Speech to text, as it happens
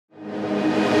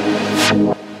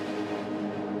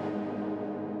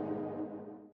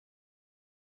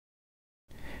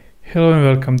Hello and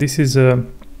welcome. This is a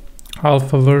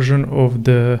alpha version of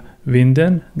the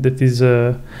Winden that is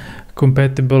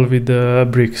compatible with the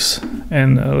bricks,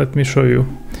 and let me show you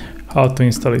how to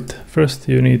install it. First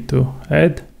you need to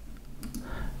add,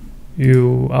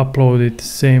 you upload it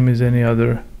same as any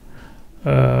other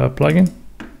plugin.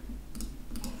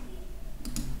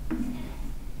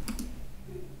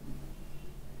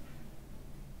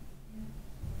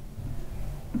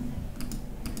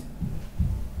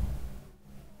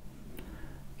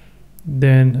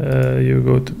 Then you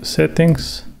go to the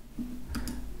settings,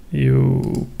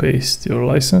 you paste your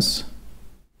license,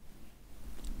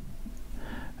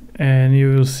 and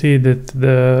you will see that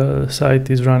the site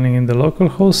is running in the local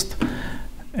host,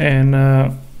 and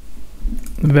the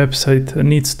website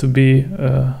needs to be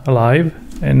alive,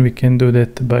 and we can do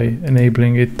that by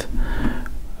enabling it.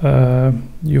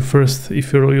 You first,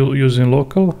 if you're using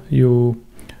local, you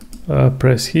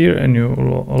press here and you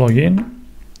log in.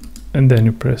 And then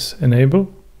you press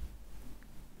enable,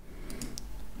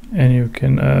 and you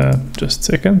can just a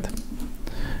second,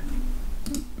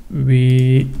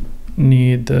 we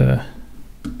need a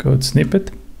code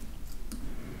snippet,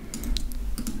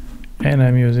 and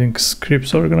I'm using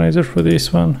scripts organizer for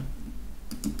this one.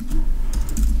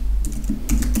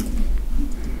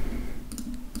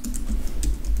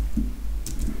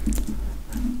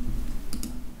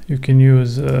 You can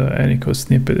use any code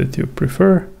snippet that you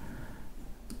prefer.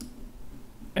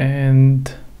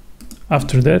 And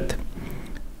after that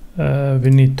we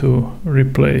need to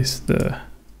replace the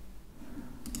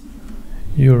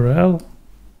URL,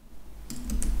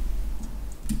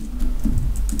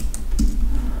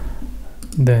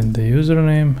 then the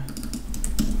username,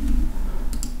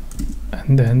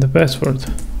 and then the password.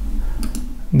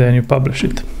 Then you publish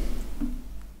it.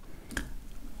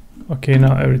 Okay,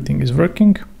 now everything is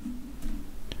working.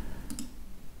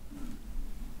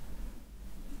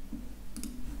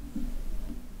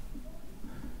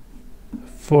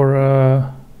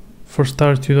 For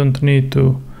start, you don't need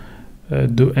to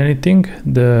do anything.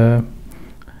 The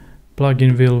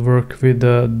plugin will work with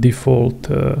the default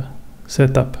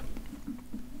setup.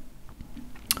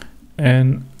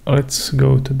 And let's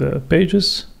go to the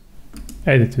pages,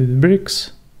 edit with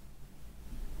bricks,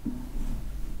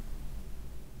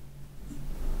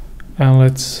 and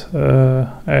let's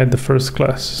add the first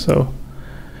class. So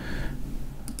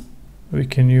we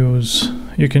can use,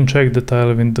 you can check the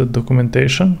Tailwind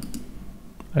documentation.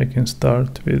 I can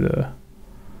start with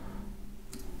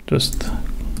just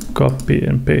copy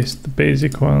and paste the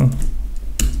basic one.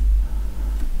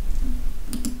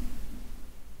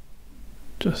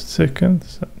 Just a second,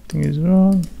 something is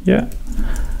wrong. Yeah.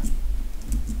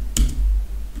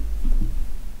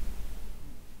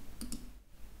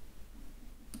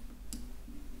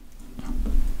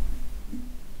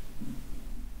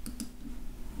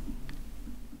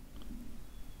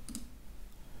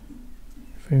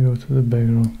 We go to the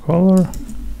background color,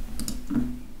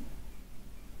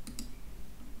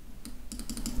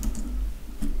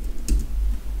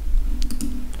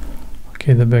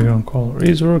 okay, the background color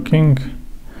is working.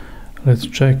 Let's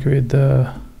check with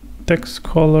the text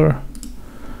color.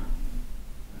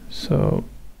 So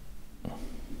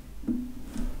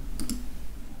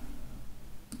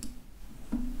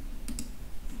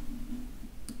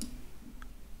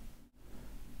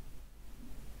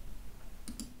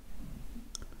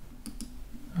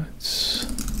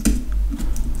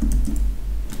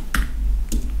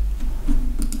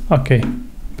okay,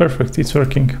 perfect, it's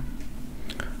working.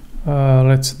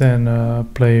 Let's then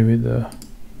play with the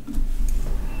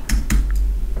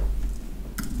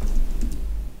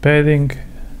padding.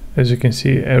 As you can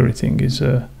see, everything is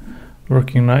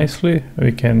working nicely.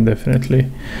 We can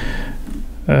definitely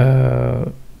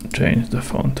change the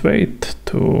font weight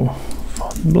to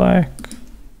font black.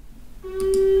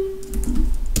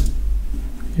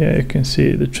 Yeah, you can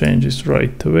see the changes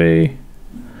right away.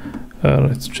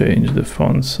 Let's change the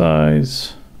font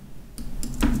size.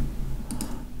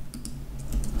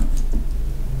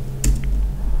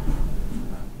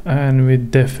 And we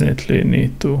definitely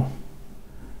need to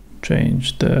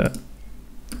change the,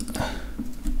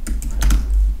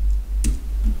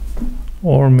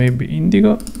 or maybe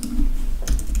indigo.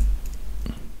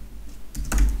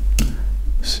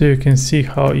 So you can see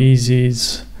how easy it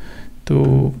is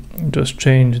to just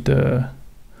change the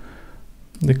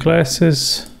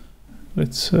classes.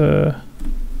 Let's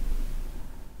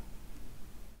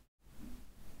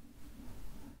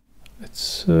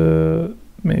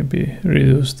maybe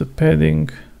reduce the padding.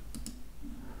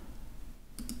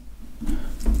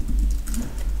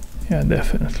 Yeah,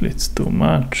 definitely it's too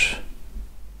much.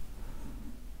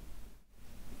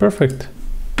 Perfect.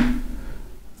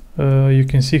 you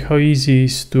can see how easy it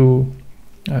is to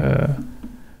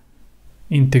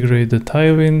integrate the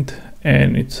Tailwind,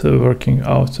 and it's working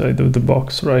outside of the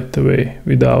box right away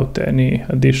without any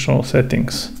additional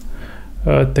settings.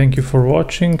 Thank you for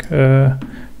watching.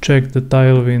 Check the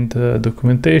Tailwind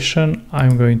documentation.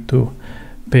 I'm going to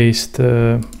paste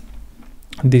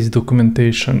this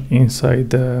documentation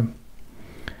inside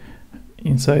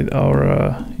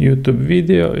our YouTube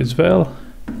video as well.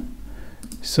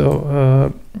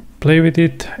 So play with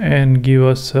it and give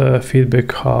us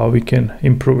feedback how we can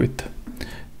improve it.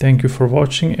 Thank you for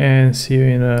watching, and see you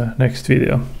in the next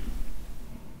video.